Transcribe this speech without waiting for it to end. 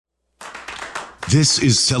This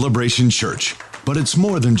is Celebration Church, but it's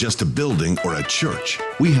more than just a building or a church.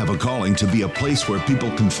 We have a calling to be a place where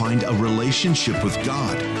people can find a relationship with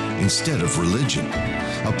God instead of religion.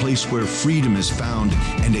 A place where freedom is found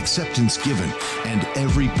and acceptance given, and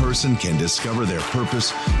every person can discover their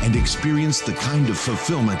purpose and experience the kind of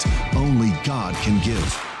fulfillment only God can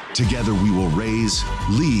give. Together we will raise,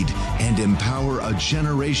 lead, and empower a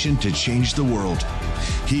generation to change the world.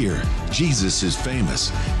 Here, Jesus is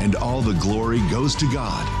famous, and all the glory goes to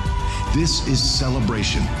God. This is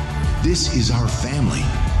celebration. This is our family.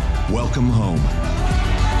 Welcome home.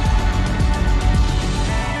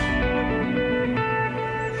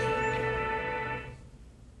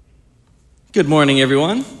 Good morning,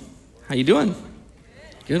 everyone. How you doing?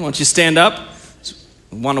 Good. Why don't you stand up?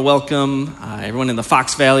 I want to welcome everyone in the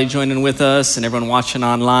Fox Valley joining with us and everyone watching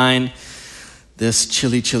online this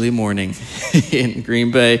chilly, chilly morning in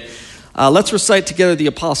Green Bay. Let's recite together the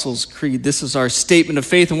Apostles' Creed. This is our statement of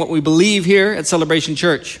faith and what we believe here at Celebration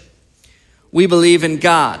Church. We believe in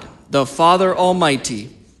God, the Father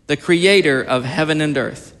Almighty, the creator of heaven and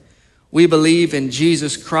earth. We believe in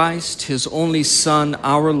Jesus Christ, his only Son,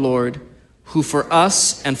 our Lord, who for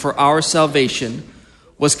us and for our salvation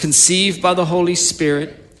was conceived by the Holy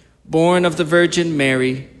Spirit, born of the Virgin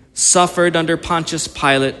Mary, suffered under Pontius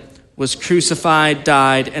Pilate, was crucified,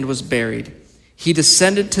 died, and was buried. He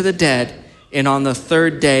descended to the dead, and on the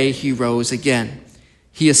third day he rose again.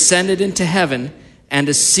 He ascended into heaven and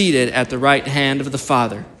is seated at the right hand of the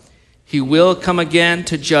Father. He will come again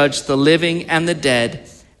to judge the living and the dead,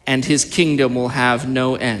 and his kingdom will have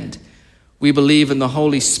no end. We believe in the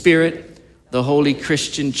Holy Spirit, the holy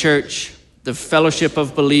Christian church, the fellowship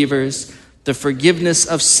of believers, the forgiveness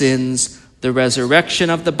of sins, the resurrection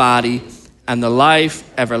of the body, and the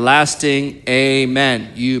life everlasting.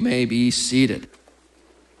 Amen. You may be seated.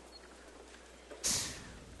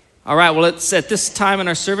 All right, well, it's at this time in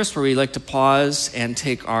our service where we like to pause and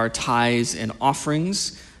take our tithes and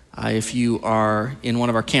offerings. If you are in one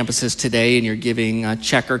of our campuses today and you're giving a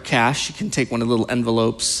check or cash, you can take one of the little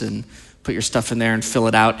envelopes and put your stuff in there and fill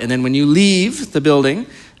it out. And then when you leave the building,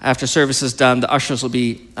 after service is done, the ushers will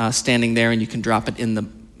be standing there and you can drop it in the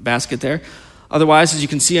basket there. Otherwise, as you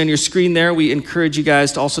can see on your screen there, we encourage you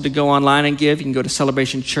guys to also to go online and give. You can go to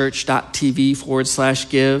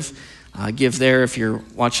celebrationchurch.tv/give. Give there. If you're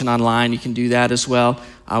watching online, you can do that as well.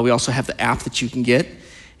 We also have the app that you can get.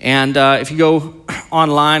 And if you go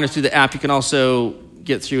online or through the app, you can also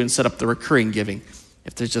get through and set up the recurring giving.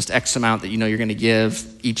 If there's just X amount that you know you're going to give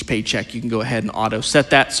each paycheck, you can go ahead and auto set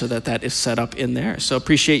that so that that is set up in there. So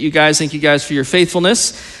appreciate you guys. Thank you guys for your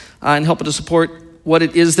faithfulness and helping to support what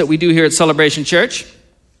it is that we do here at Celebration Church.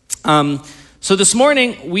 So this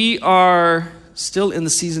morning, we are still in the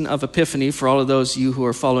season of Epiphany for all of those of you who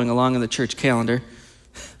are following along in the church calendar.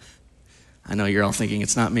 I know you're all thinking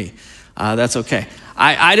it's not me. That's okay.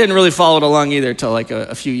 I didn't really follow it along either until like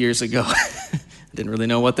a few years ago. Didn't really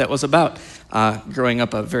know what that was about. Growing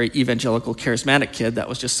up a very evangelical, charismatic kid, that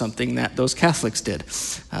was just something that those Catholics did.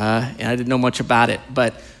 And I didn't know much about it.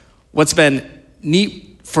 But what's been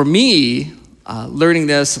neat for me, learning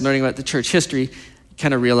this and learning about the church history,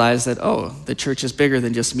 kind of realized that, the church is bigger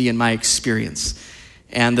than just me and my experience.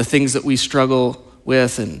 And the things that we struggle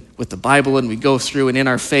with and with the Bible and we go through and in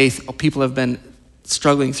our faith, people have been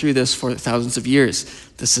struggling through this for thousands of years.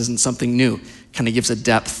 This isn't something new. Kind of gives a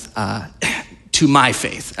depth to my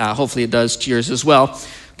faith. Hopefully it does to yours as well.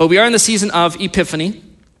 But we are in the season of Epiphany,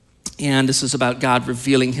 and this is about God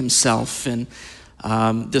revealing himself. And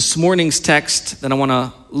this morning's text that I want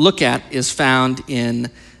to look at is found in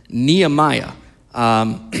Nehemiah.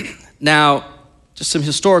 Now, just some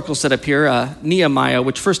historical setup here. Nehemiah,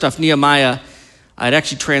 which first off, Nehemiah, it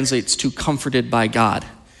actually translates to comforted by God,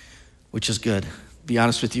 which is good. Be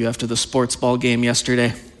honest with you, after the sports ball game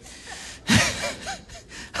yesterday,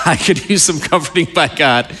 I could use some comforting by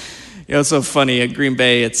God. You know, it's so funny. At Green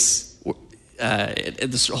Bay, it's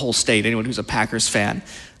this whole state, anyone who's a Packers fan,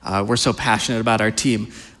 we're so passionate about our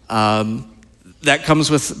team. That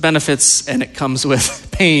comes with benefits and it comes with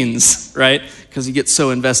pains, right? Because you get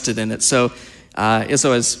so invested in it. So as I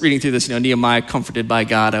was reading through this, Nehemiah, comforted by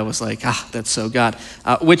God, I was like, that's so God.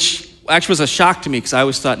 Which actually was a shock to me because I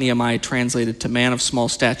always thought Nehemiah translated to man of small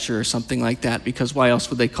stature or something like that, because why else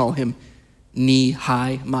would they call him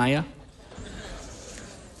Knee-high-Maya?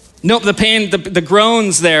 Nope, the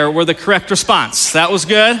groans there were the correct response. That was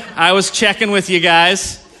good. I was checking with you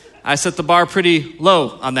guys. I set the bar pretty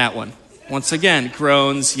low on that one. Once again,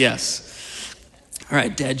 groans, yes. All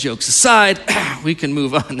right, dad jokes aside, we can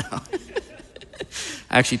move on now.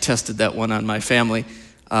 I actually tested that one on my family,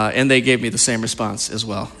 and they gave me the same response as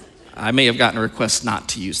well. I may have gotten a request not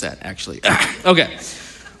to use that, actually. Okay.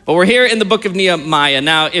 But we're here in the book of Nehemiah.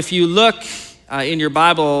 Now, if you look in your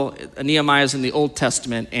Bible, Nehemiah is in the Old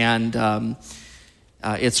Testament, and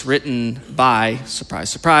it's written by, surprise,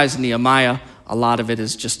 surprise, Nehemiah. A lot of it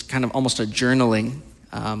is just kind of almost a journaling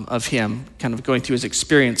of him, kind of going through his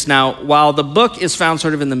experience. Now, while the book is found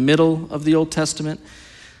sort of in the middle of the Old Testament,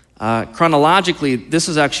 chronologically, this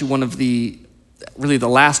is actually one of the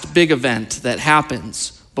last big event that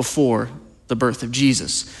happens before the birth of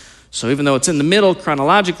Jesus. So even though it's in the middle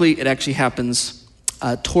chronologically, it actually happens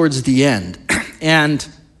towards the end. And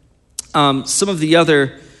some of the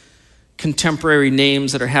other contemporary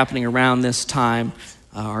names that are happening around this time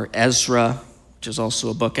are Ezra, which is also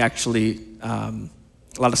a book. Actually, a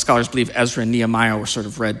lot of scholars believe Ezra and Nehemiah were sort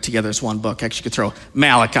of read together as one book. Actually, you could throw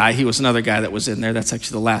Malachi. He was another guy that was in there. That's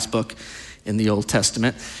actually the last book in the Old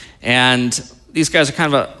Testament. And these guys are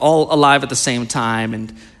kind of all alive at the same time.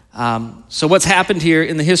 And so what's happened here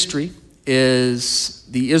in the history is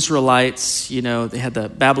the Israelites, they had the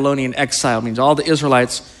Babylonian exile, means all the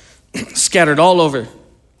Israelites scattered all over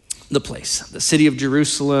the place. The city of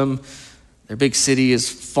Jerusalem, their big city, is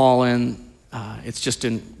fallen.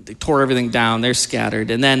 They tore everything down. They're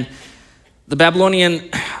scattered. And then the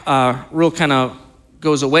Babylonian rule kind of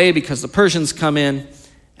goes away because the Persians come in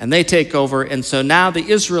and they take over. And so now the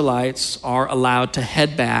Israelites are allowed to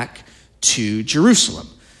head back to Jerusalem.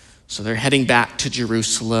 So they're heading back to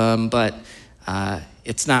Jerusalem, but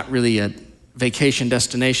it's not really a vacation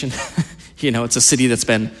destination. It's a city that's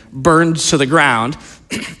been burned to the ground.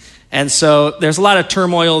 And so there's a lot of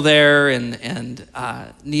turmoil there. And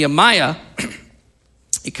Nehemiah,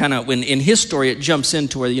 it kind of, when in his story, it jumps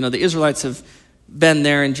into where, the Israelites have been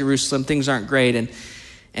there in Jerusalem. Things aren't great.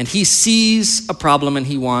 And he sees a problem and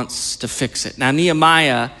he wants to fix it. Now,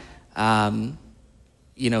 Nehemiah,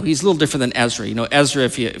 he's a little different than Ezra. Ezra,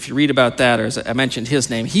 if you read about that, or as I mentioned his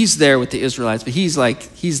name, he's there with the Israelites, but he's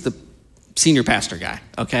the senior pastor guy,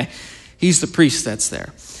 okay? He's the priest that's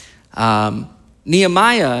there.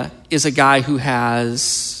 Nehemiah is a guy who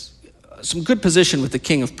has some good position with the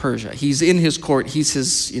king of Persia. He's in his court. He's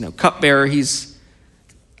his, cupbearer. He's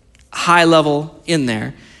high level in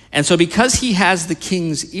there. And so because he has the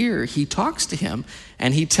king's ear, he talks to him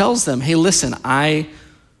and he tells them, hey, listen, I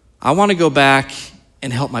want to go back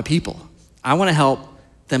and help my people. I want to help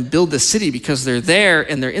them build this city because they're there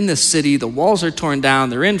and they're in this city. The walls are torn down.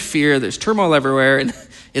 They're in fear. There's turmoil everywhere. And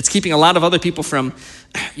it's keeping a lot of other people from,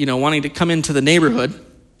 wanting to come into the neighborhood.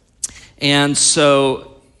 And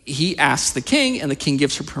so he asks the king, and the king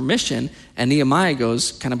gives her permission. And Nehemiah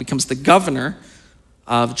becomes the governor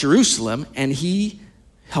of Jerusalem, and he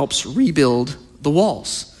helps rebuild the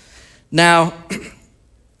walls. Now,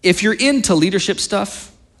 if you're into leadership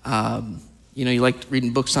stuff, you like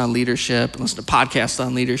reading books on leadership and listen to podcasts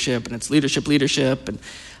on leadership, and it's leadership, and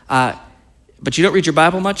but you don't read your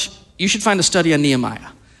Bible much, you should find a study on Nehemiah,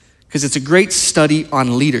 because it's a great study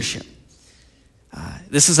on leadership.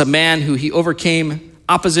 This is a man who he overcame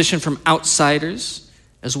opposition from outsiders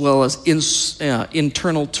as well as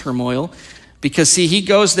internal turmoil. Because, see, he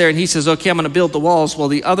goes there and he says, okay, I'm going to build the walls. Well,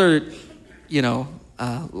 the other,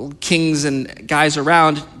 kings and guys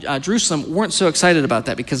around Jerusalem weren't so excited about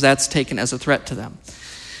that because that's taken as a threat to them.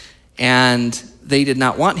 And they did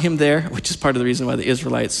not want him there, which is part of the reason why the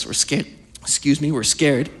Israelites were scared. Were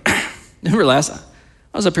scared. Remember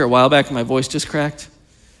I was up here a while back and my voice just cracked.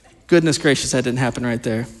 Goodness gracious, that didn't happen right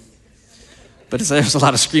there. But there was a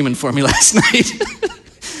lot of screaming for me last night.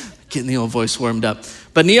 Getting the old voice warmed up.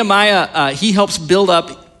 But Nehemiah, he helps build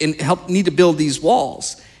up and need to build these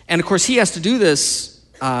walls. And of course, he has to do this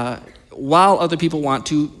while other people want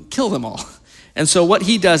to kill them all. And so what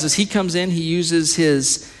he does is he comes in, he uses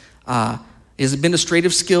his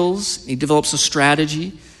administrative skills, he develops a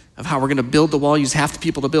strategy of how we're going to build the wall, use half the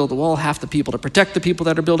people to build the wall, half the people to protect the people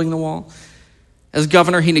that are building the wall. As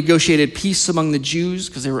governor, he negotiated peace among the Jews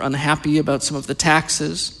because they were unhappy about some of the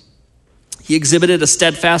taxes. He exhibited a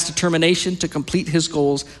steadfast determination to complete his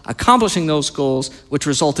goals, accomplishing those goals, which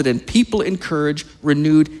resulted in people encouraged,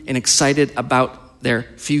 renewed, and excited about their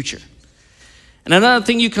future. And another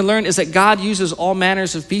thing you can learn is that God uses all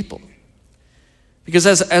manners of people. Because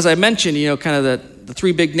as I mentioned, kind of the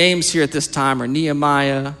three big names here at this time are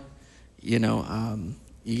Nehemiah, you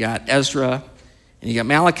got Ezra, and you got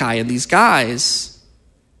Malachi. And these guys,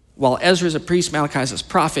 while Ezra's a priest, Malachi's a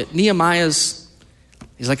prophet,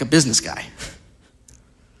 he's like a business guy.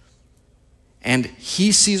 And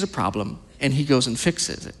he sees a problem, and he goes and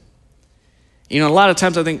fixes it. A lot of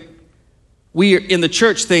times I think we in the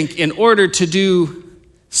church think in order to do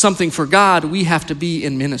something for God, we have to be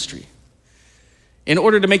in ministry. In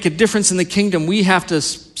order to make a difference in the kingdom, we have to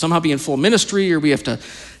somehow be in full ministry, or we have to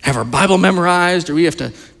have our Bible memorized, or we have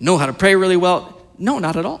to know how to pray really well. No,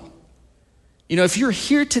 not at all. You know, if you're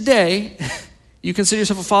here today, you consider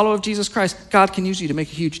yourself a follower of Jesus Christ, God can use you to make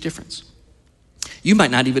a huge difference. You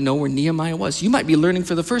might not even know where Nehemiah was. You might be learning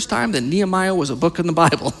for the first time that Nehemiah was a book in the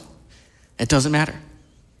Bible. It doesn't matter.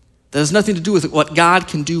 That has nothing to do with what God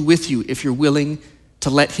can do with you if you're willing to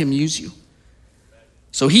let him use you.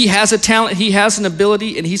 So he has a talent, he has an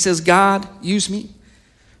ability, and he says, God, use me.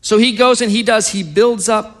 So he goes and he builds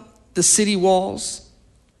up the city walls.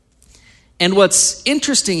 And what's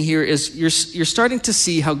interesting here is you're starting to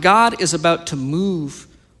see how God is about to move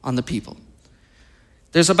on the people.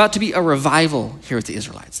 There's about to be a revival here with the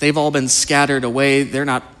Israelites. They've all been scattered away. They're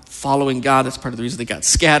not following God. That's part of the reason they got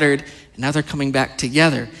scattered. And now they're coming back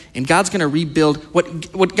together. And God's going to rebuild.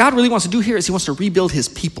 What God really wants to do here is he wants to rebuild his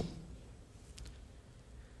people.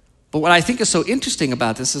 But what I think is so interesting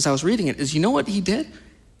about this as I was reading it is, you know what he did?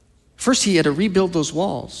 First, he had to rebuild those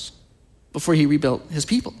walls before he rebuilt his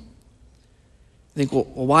people. I think, well,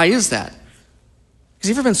 why is that? Because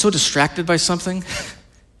you ever been so distracted by something,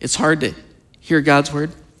 it's hard to hear God's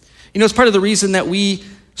word? You know, it's part of the reason that we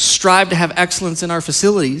strive to have excellence in our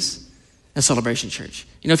facilities at Celebration Church.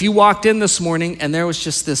 You know, if you walked in this morning and there was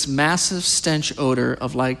just this massive stench odor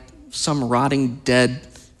of like some rotting dead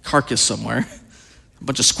carcass somewhere, a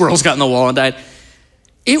bunch of squirrels got in the wall and died,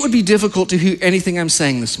 it would be difficult to hear anything I'm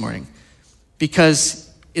saying this morning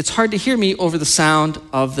because it's hard to hear me over the sound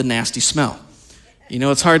of the nasty smell. You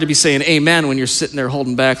know, it's hard to be saying amen when you're sitting there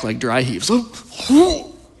holding back like dry heaves.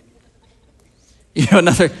 You know,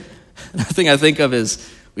 another thing I think of is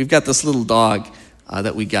we've got this little dog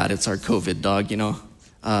that we got. It's our COVID dog, you know.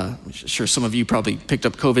 I'm sure some of you probably picked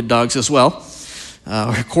up COVID dogs as well,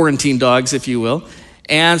 or quarantine dogs, if you will.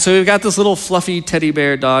 And so we've got this little fluffy teddy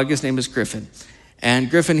bear dog. His name is Griffin. And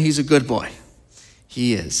Griffin, he's a good boy.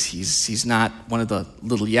 He is. He's not one of the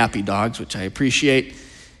little yappy dogs, which I appreciate.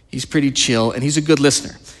 He's pretty chill, and he's a good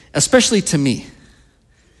listener, especially to me.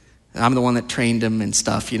 I'm the one that trained him and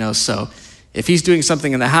stuff, you know, so if he's doing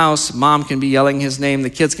something in the house, mom can be yelling his name, the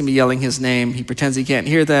kids can be yelling his name. He pretends he can't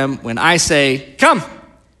hear them. When I say, come,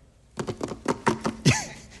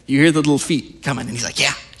 you hear the little feet coming, and he's like,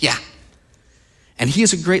 yeah. And he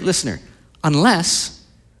is a great listener, unless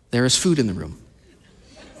there is food in the room.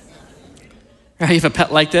 Right? You have a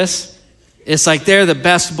pet like this? It's like they're the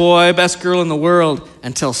best boy, best girl in the world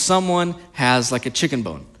until someone has like a chicken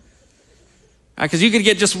bone. Because you could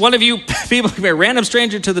get just one of you people, could be a random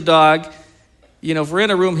stranger to the dog. You know, if we're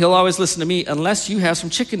in a room, he'll always listen to me unless you have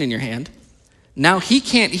some chicken in your hand. Now he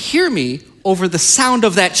can't hear me over the sound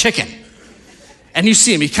of that chicken. And you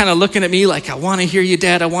see him, he's kind of looking at me like, I want to hear you,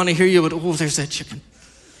 Dad, I want to hear you, but oh, there's that chicken.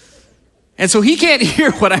 And so he can't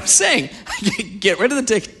hear what I'm saying. Get rid of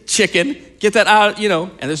the chicken, get that out, you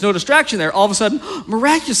know, and there's no distraction there. All of a sudden,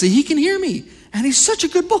 miraculously, he can hear me. And he's such a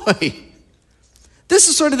good boy. This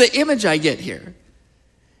is sort of the image I get here,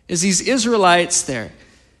 is these Israelites, they're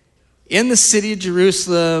in the city of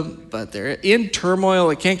Jerusalem, but they're in turmoil.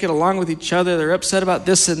 They can't get along with each other. They're upset about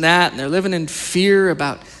this and that, and they're living in fear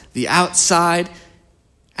about the outside.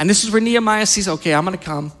 And this is where Nehemiah sees, okay, I'm going to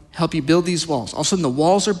come help you build these walls. All of a sudden, the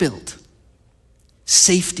walls are built.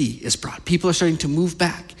 Safety is brought. People are starting to move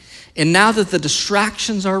back. And now that the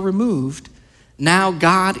distractions are removed, now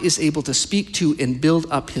God is able to speak to and build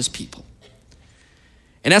up his people.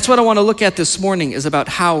 And that's what I want to look at this morning, is about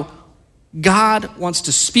how God wants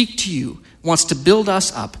to speak to you, wants to build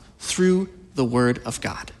us up through the word of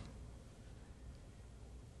God.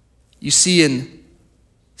 You see in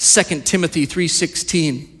 2 Timothy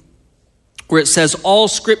 3:16, where it says, all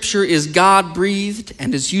scripture is God-breathed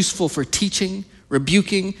and is useful for teaching,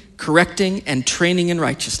 rebuking, correcting, and training in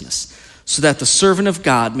righteousness, so that the servant of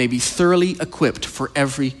God may be thoroughly equipped for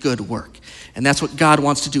every good work. And that's what God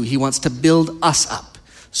wants to do. He wants to build us up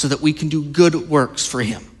so that we can do good works for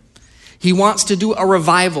him. He wants to do a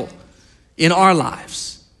revival in our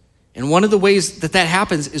lives. And one of the ways that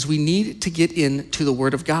happens is we need to get into the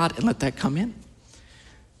word of God and let that come in.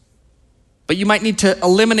 But you might need to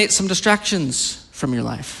eliminate some distractions from your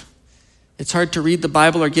life. It's hard to read the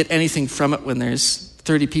Bible or get anything from it when there's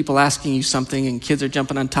 30 people asking you something and kids are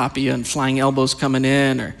jumping on top of you and flying elbows coming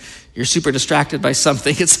in, or you're super distracted by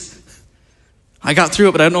something. I got through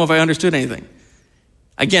it, but I don't know if I understood anything.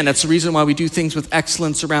 Again, that's the reason why we do things with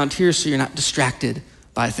excellence around here, so you're not distracted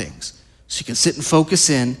by things. So you can sit and focus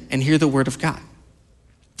in and hear the word of God.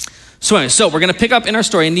 So we're going to pick up in our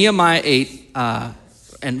story in Nehemiah 8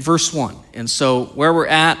 and verse 1. And so where we're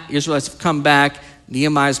at, Israelites have come back.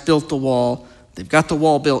 Nehemiah's built the wall. They've got the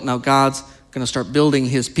wall built. Now God's going to start building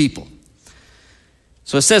his people.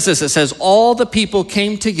 So it says this, it says, all the people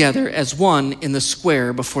came together as one in the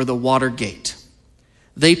square before the water gate.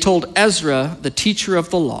 They told Ezra, the teacher of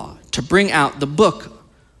the law, to bring out the book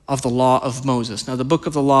of the law of Moses. Now, the book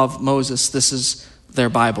of the law of Moses, this is their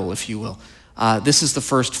Bible, if you will. This is the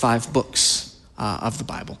first 5 books of the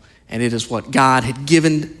Bible. And it is what God had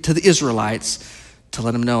given to the Israelites to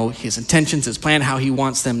let them know his intentions, his plan, how he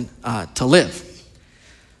wants them to live.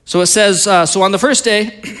 So it says, so on the first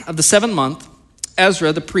day of the 7th month,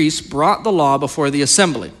 Ezra, the priest, brought the law before the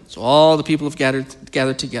assembly. So all the people have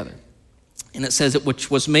gathered together. And it says,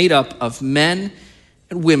 which was made up of men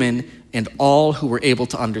and women and all who were able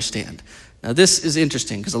to understand. Now this is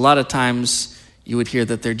interesting because a lot of times you would hear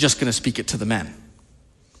that they're just going to speak it to the men.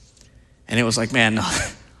 And it was like, man, no,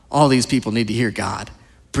 all these people need to hear God.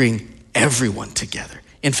 Bring everyone together.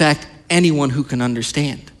 In fact, anyone who can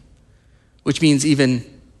understand, which means even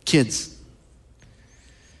kids.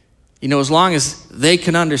 You know, as long as they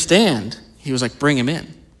can understand, he was like, bring them in.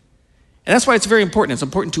 And that's why it's very important. It's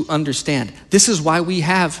important to understand. This is why we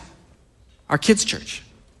have our kids' church.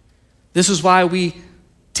 This is why we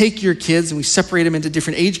take your kids and we separate them into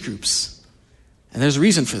different age groups. And there's a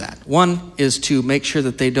reason for that. One is to make sure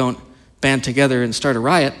that they don't band together and start a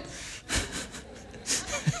riot.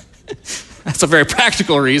 That's a very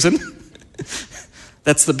practical reason.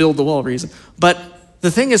 That's the build the wall reason. But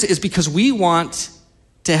the thing is because we want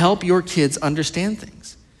to help your kids understand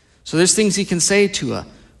things. So there's things you can say to a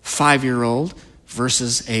 5-year-old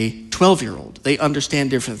versus a 12-year-old. They understand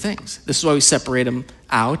different things. This is why we separate them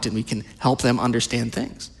out and we can help them understand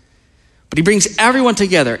things. But he brings everyone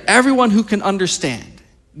together, everyone who can understand,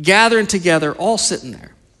 gathering together, all sitting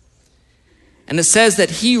there. And it says that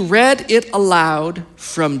he read it aloud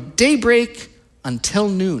from daybreak until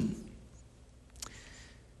noon.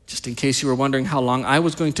 Just in case you were wondering how long I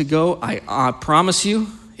was going to go, I promise you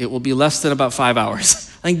it will be less than about 5 hours.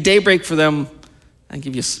 I think daybreak for them, I think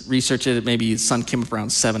if you research it, maybe the sun came up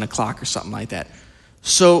around 7 o'clock or something like that.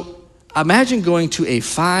 So imagine going to a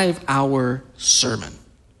 5-hour sermon.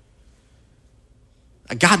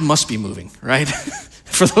 God must be moving, right?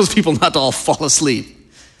 For those people not to all fall asleep.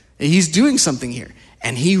 He's doing something here.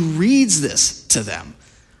 And he reads this to them.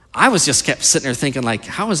 I was just kept sitting there thinking, like,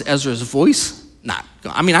 how is Ezra's voice not?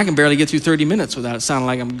 I mean, I can barely get through 30 minutes without it sounding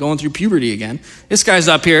like I'm going through puberty again. This guy's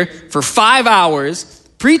up here for 5 hours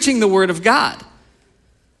preaching the word of God.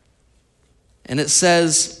 And it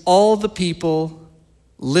says, all the people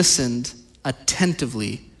listened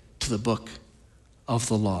attentively to the book of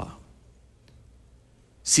the law.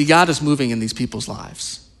 See, God is moving in these people's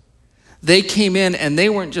lives. They came in and they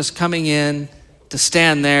weren't just coming in to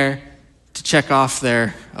stand there to check off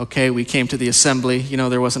their, okay, we came to the assembly. You know,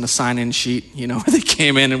 there wasn't a sign-in sheet, you know, where they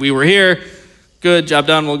came in and we were here. Good, job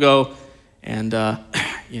done, we'll go and,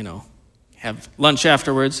 have lunch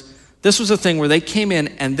afterwards. This was a thing where they came in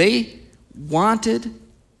and they wanted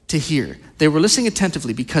to hear. They were listening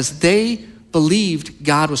attentively because they believed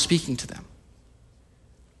God was speaking to them.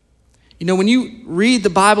 You know, when you read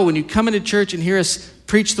the Bible, when you come into church and hear us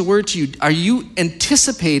preach the word to you, are you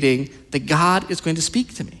anticipating that God is going to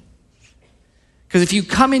speak to me? Because if you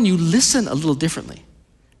come in, you listen a little differently,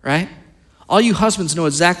 right? All you husbands know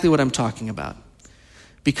exactly what I'm talking about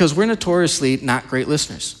because we're notoriously not great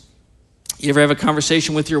listeners. You ever have a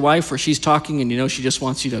conversation with your wife where she's talking and you know she just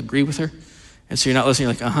wants you to agree with her? And so you're not listening,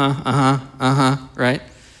 you're like, right?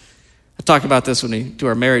 I talk about this when we do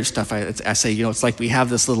our marriage stuff. I say, it's like we have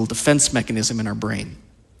this little defense mechanism in our brain.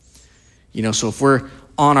 So if we're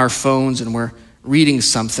on our phones and we're reading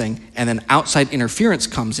something and then outside interference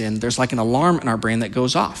comes in, there's like an alarm in our brain that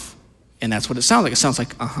goes off. And that's what it sounds like. It sounds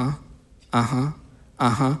like,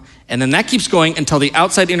 And then that keeps going until the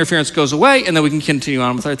outside interference goes away and then we can continue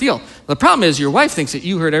on with our deal. The problem is your wife thinks that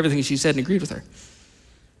you heard everything she said and agreed with her.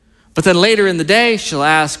 But then later in the day, she'll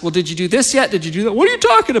ask, well, did you do this yet? Did you do that? What are you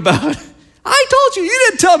talking about? I told you, you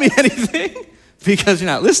didn't tell me anything because you're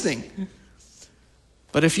not listening.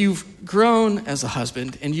 But if you've grown as a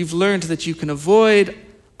husband and you've learned that you can avoid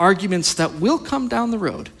arguments that will come down the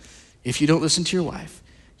road if you don't listen to your wife,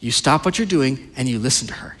 you stop what you're doing and you listen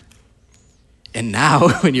to her. And now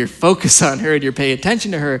when you're focused on her and you're paying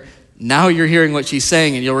attention to her, now you're hearing what she's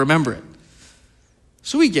saying and you'll remember it.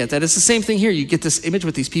 So we get that. It's the same thing here. You get this image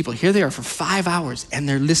with these people. Here they are for 5 hours and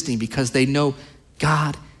they're listening because they know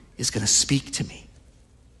God is going to speak to me.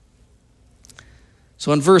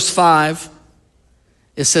 So in verse 5,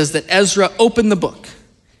 it says that Ezra opened the book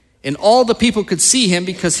and all the people could see him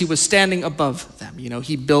because he was standing above them.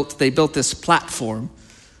 They built this platform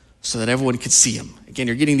so that everyone could see him. Again,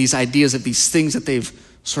 you're getting these ideas of these things that they've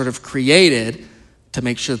sort of created to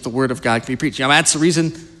make sure that the word of God can be preached. That's the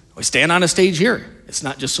reason we stand on a stage here. It's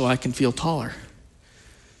not just so I can feel taller.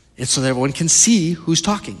 It's so that everyone can see who's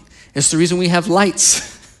talking. It's the reason we have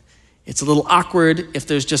lights. It's a little awkward if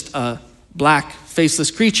there's just a black, faceless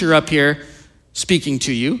creature up here speaking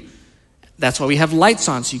to you. That's why we have lights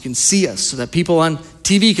on, so you can see us, so that people on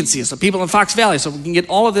TV can see us, so people in Fox Valley, so we can get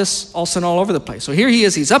all of this all sent all over the place. So here he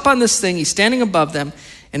is, he's up on this thing, he's standing above them,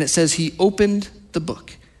 and it says he opened the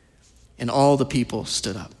book, and all the people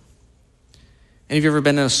stood up. Any of you ever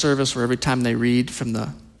been in a service where every time they read from the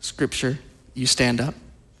scripture, you stand up?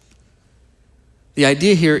 The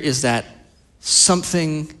idea here is that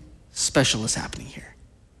something special is happening here,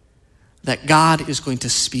 that God is going to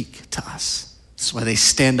speak to us. That's why they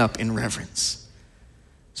stand up in reverence.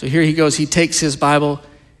 So here he goes, he takes his Bible,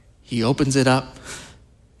 he opens it up,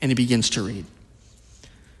 and he begins to read.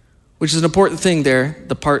 Which is an important thing there,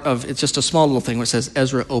 the part of, it's just a small little thing where it says,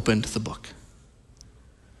 Ezra opened the book.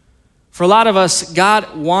 For a lot of us, God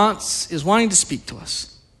is wanting to speak to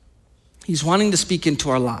us. He's wanting to speak into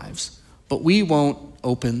our lives, but we won't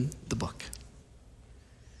open the book.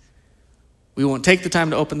 We won't take the time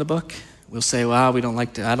to open the book. We'll say, well, I don't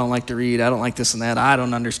like to read, I don't like this and that, I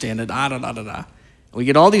don't understand it, We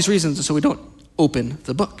get all these reasons, and so we don't open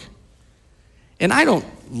the book. And I don't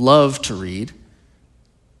love to read,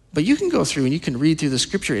 but you can go through and you can read through the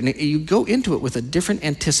scripture, and you go into it with a different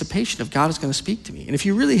anticipation of God is going to speak to me. And if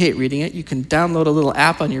you really hate reading it, you can download a little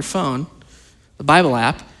app on your phone, the Bible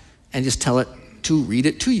app, and just tell it to read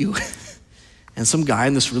it to you. And some guy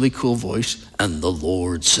in this really cool voice, and the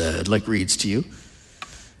Lord said, reads to you.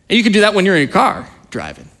 And you can do that when you're in your car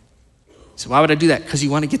driving. So why would I do that? Because you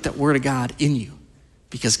want to get that word of God in you.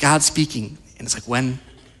 Because God's speaking, and it's like,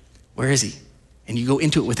 where is he? And you go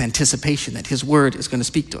into it with anticipation that his word is going to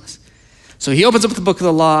speak to us. So he opens up the book of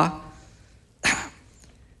the law.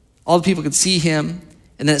 All the people could see him.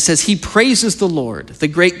 And then it says, he praises the Lord, the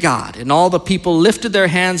great God. And all the people lifted their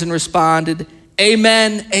hands and responded,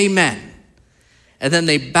 amen, amen. And then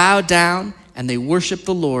they bowed down and they worshiped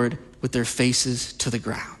the Lord with their faces to the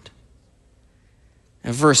ground.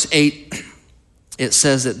 In verse 8, it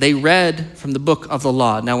says that they read from the book of the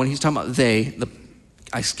law. Now, when he's talking about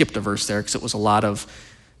I skipped a verse there because it was a lot of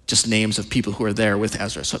just names of people who are there with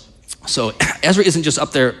Ezra. So Ezra isn't just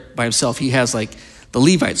up there by himself. He has the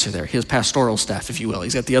Levites are there, his pastoral staff, if you will.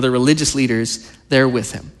 He's got the other religious leaders there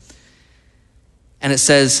with him. And it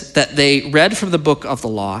says that they read from the book of the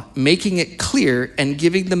law, making it clear and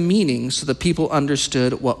giving the meaning so the people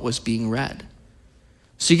understood what was being read.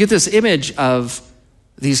 So you get this image of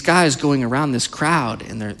these guys going around this crowd,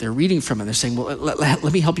 and they're reading from it. They're saying, well,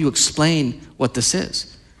 let me help you explain what this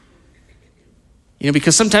is.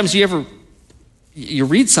 Because sometimes you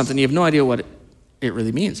read something, you have no idea what it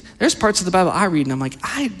really means. There's parts of the Bible I read, and I'm like,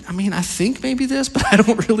 I think maybe this, but I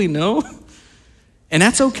don't really know. And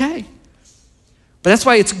that's okay. But that's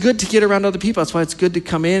why it's good to get around other people. That's why it's good to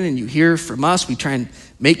come in and you hear from us. We try and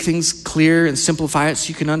make things clear and simplify it so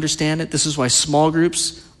you can understand it. This is why small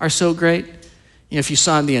groups are so great. If you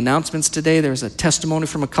saw in the announcements today, there was a testimony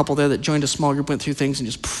from a couple there that joined a small group, went through things,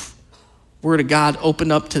 and just word of God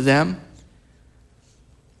opened up to them.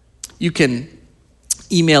 You can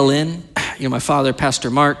email in. My father,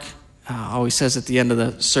 Pastor Mark, always says at the end of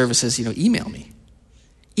the services, email me.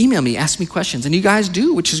 Email me, ask me questions. And you guys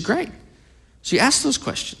do, which is great. So you ask those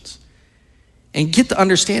questions and get the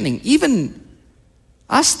understanding. Even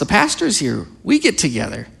us, the pastors here, we get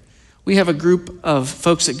together. We have a group of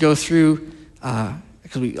folks that go through,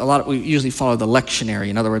 because we usually follow the lectionary.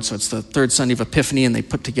 In other words, so it's the third Sunday of Epiphany, and they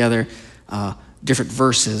put together different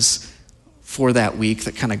verses for that week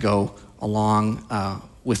that kind of go along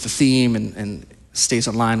with the theme and stays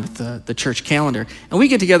in line with the church calendar. And we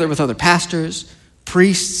get together with other pastors,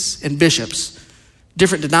 priests, and bishops,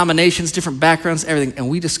 different denominations, different backgrounds, everything, and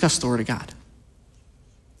we discuss the Word of God.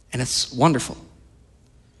 And it's wonderful.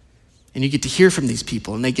 And you get to hear from these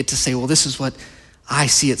people, and they get to say, well, this is what I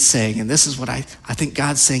see it saying, and this is what I think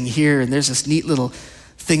God's saying here, and there's this neat little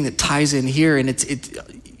thing that ties in here, and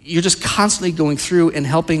you're just constantly going through and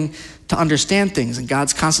helping to understand things, and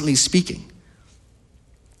God's constantly speaking.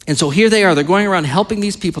 And so here they are, they're going around helping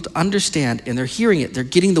these people to understand, and they're hearing it, they're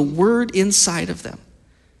getting the word inside of them.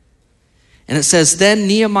 And it says, then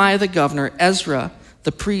Nehemiah the governor, Ezra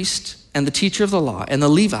the priest, and the teacher of the law, and the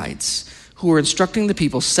Levites, who were instructing the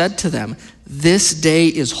people, said to them, this day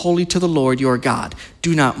is holy to the Lord your God.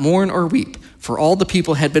 Do not mourn or weep, for all the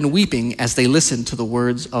people had been weeping as they listened to the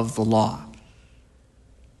words of the law.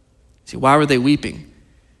 See, why were they weeping?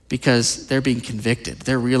 Because they're being convicted.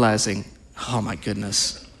 They're realizing, oh my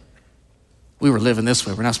goodness, we were living this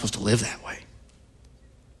way. We're not supposed to live that way.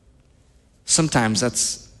 Sometimes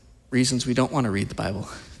that's reasons we don't want to read the Bible.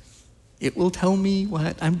 It will tell me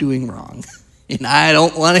what I'm doing wrong, and I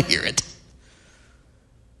don't want to hear it.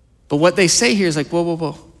 But what they say here is like,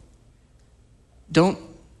 whoa. Don't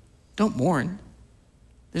mourn.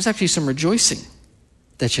 There's actually some rejoicing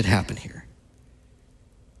that should happen here.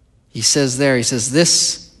 He says,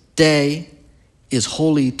 this day is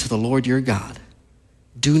holy to the Lord your God.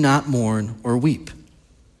 Do not mourn or weep.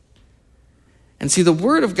 And see, the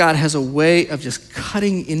Word of God has a way of just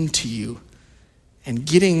cutting into you and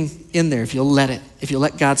getting in there if you'll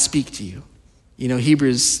let God speak to you. You know,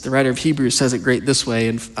 the writer of Hebrews says it great this way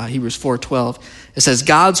in Hebrews 4:12. It says,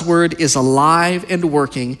 God's word is alive and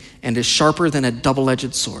working and is sharper than a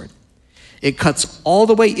double-edged sword. It cuts all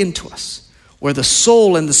the way into us, where the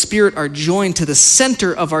soul and the spirit are joined to the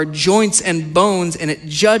center of our joints and bones, and it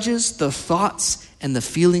judges the thoughts and the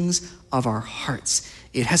feelings of our hearts.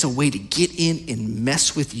 It has a way to get in and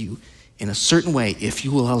mess with you in a certain way if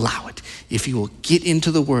you will allow it. If you will get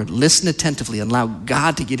into the word, listen attentively, and allow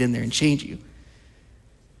God to get in there and change you.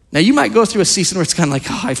 Now, you might go through a season where it's kind of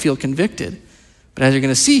like, I feel convicted. But as you're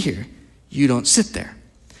going to see here, you don't sit there.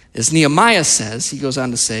 As Nehemiah says, he goes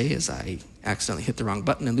on to say, as I accidentally hit the wrong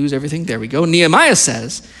button and lose everything, there we go. Nehemiah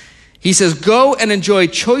says, go and enjoy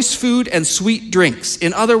choice food and sweet drinks.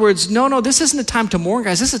 In other words, no, this isn't a time to mourn,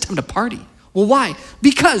 guys. This is a time to party. Well, why?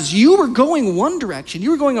 Because you were going one direction.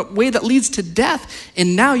 You were going a way that leads to death.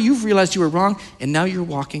 And now you've realized you were wrong, and now you're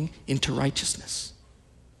walking into righteousness.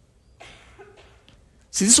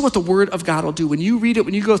 See, this is what the Word of God will do. When you read it,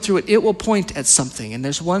 when you go through it, it will point at something. And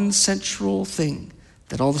there's one central thing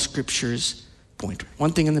that all the scriptures point to.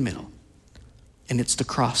 One thing in the middle. And it's the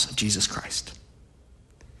cross of Jesus Christ.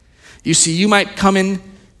 You see, you might come in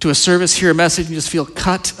to a service, hear a message, and just feel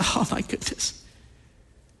cut. Oh, my goodness.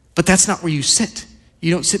 But that's not where you sit.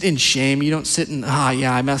 You don't sit in shame. You don't sit in,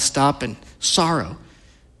 I messed up, and sorrow.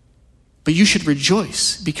 But you should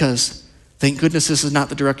rejoice because, thank goodness this is not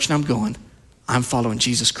the direction I'm going. I'm following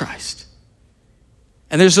Jesus Christ.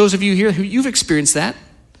 And there's those of you here who you've experienced that.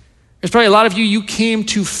 There's probably a lot of you came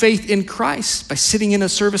to faith in Christ by sitting in a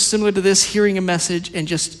service similar to this, hearing a message, and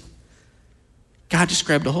God just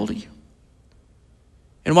grabbed a hold of you.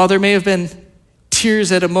 And while there may have been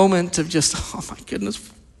tears at a moment of just, oh my goodness,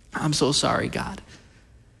 I'm so sorry, God.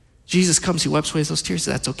 Jesus comes, he wipes away those tears.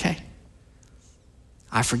 That's okay.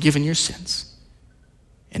 I've forgiven your sins.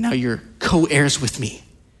 And now you're co-heirs with me.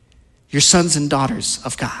 You're sons and daughters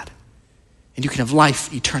of God. And you can have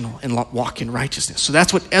life eternal and walk in righteousness. So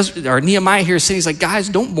that's what Nehemiah here is saying. He's like, guys,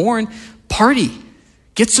 don't mourn, party.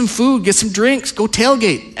 Get some food, get some drinks, go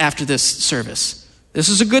tailgate after this service. This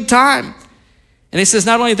is a good time. And he says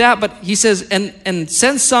not only that, but he says, and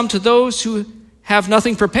send some to those who have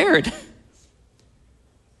nothing prepared.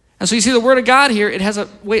 And so you see the Word of God here, it has a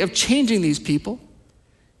way of changing these people,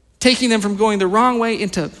 taking them from going the wrong way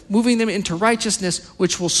into moving them into righteousness,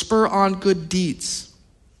 which will spur on good deeds.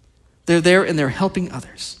 They're there and they're helping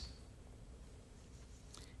others.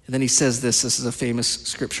 And then he says this is a famous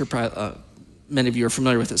scripture, many of you are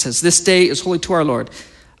familiar with it. It says, this day is holy to our Lord.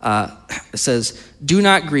 It says, do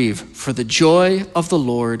not grieve, for the joy of the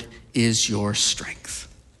Lord is your strength.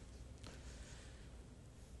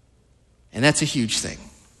 And that's a huge thing.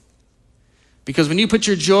 Because when you put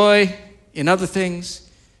your joy in other things,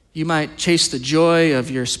 you might chase the joy of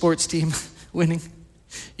your sports team winning.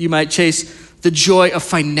 You might chase the joy of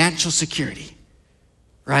financial security,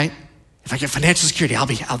 right? If I get financial security,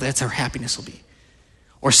 that's where happiness will be.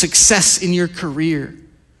 Or success in your career,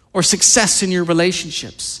 or success in your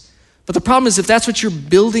relationships. But the problem is if that's what you're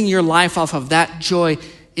building your life off of, that joy,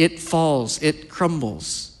 it falls, it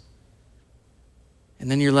crumbles.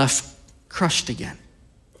 And then you're left crushed again.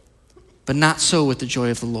 But not so with the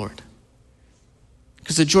joy of the Lord.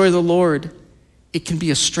 Because the joy of the Lord, it can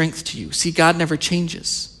be a strength to you. See, God never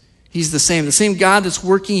changes. He's the same. The same God that's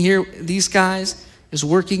working here, these guys, is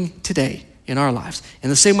working today in our lives. In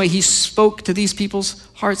the same way he spoke to these people's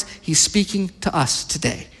hearts, he's speaking to us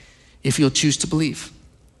today, if you'll choose to believe.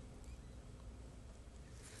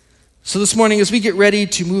 So this morning, as we get ready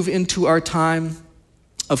to move into our time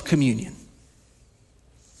of communion,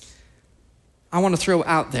 I want to throw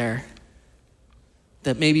out there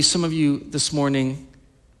that maybe some of you this morning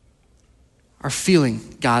are feeling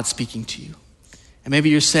God speaking to you. And maybe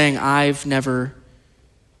you're saying, I've never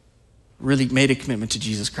really made a commitment to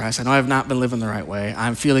Jesus Christ. I know I've not been living the right way.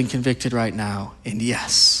 I'm feeling convicted right now. And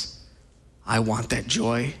yes, I want that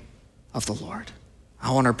joy of the Lord.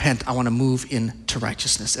 I want to repent. I want to move into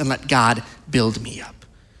righteousness and let God build me up.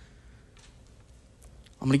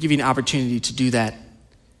 I'm going to give you an opportunity to do that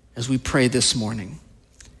as we pray this morning.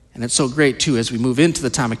 And it's so great, too, as we move into the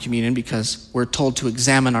time of communion because we're told to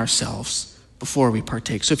examine ourselves before we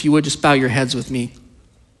partake. So if you would, just bow your heads with me.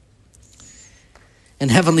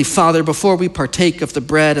 And Heavenly Father, before we partake of the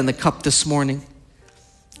bread and the cup this morning,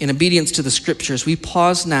 in obedience to the scriptures, we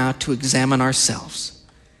pause now to examine ourselves.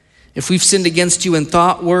 If we've sinned against you in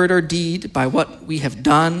thought, word, or deed, by what we have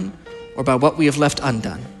done or by what we have left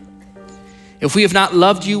undone, if we have not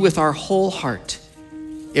loved you with our whole heart,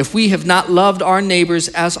 if we have not loved our neighbors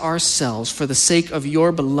as ourselves for the sake of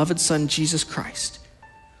your beloved Son, Jesus Christ,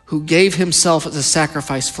 who gave himself as a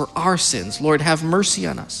sacrifice for our sins, Lord, have mercy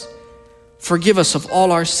on us. Forgive us of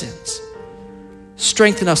all our sins.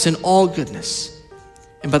 Strengthen us in all goodness.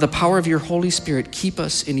 And by the power of your Holy Spirit, keep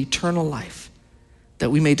us in eternal life, that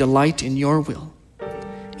we may delight in your will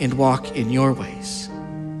and walk in your ways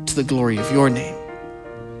to the glory of your name.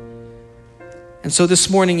 And so this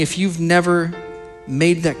morning, if you've never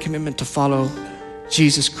made that commitment to follow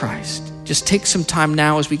Jesus Christ, just take some time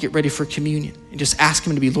now as we get ready for communion and just ask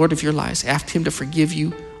him to be Lord of your lives. Ask him to forgive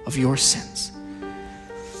you of your sins.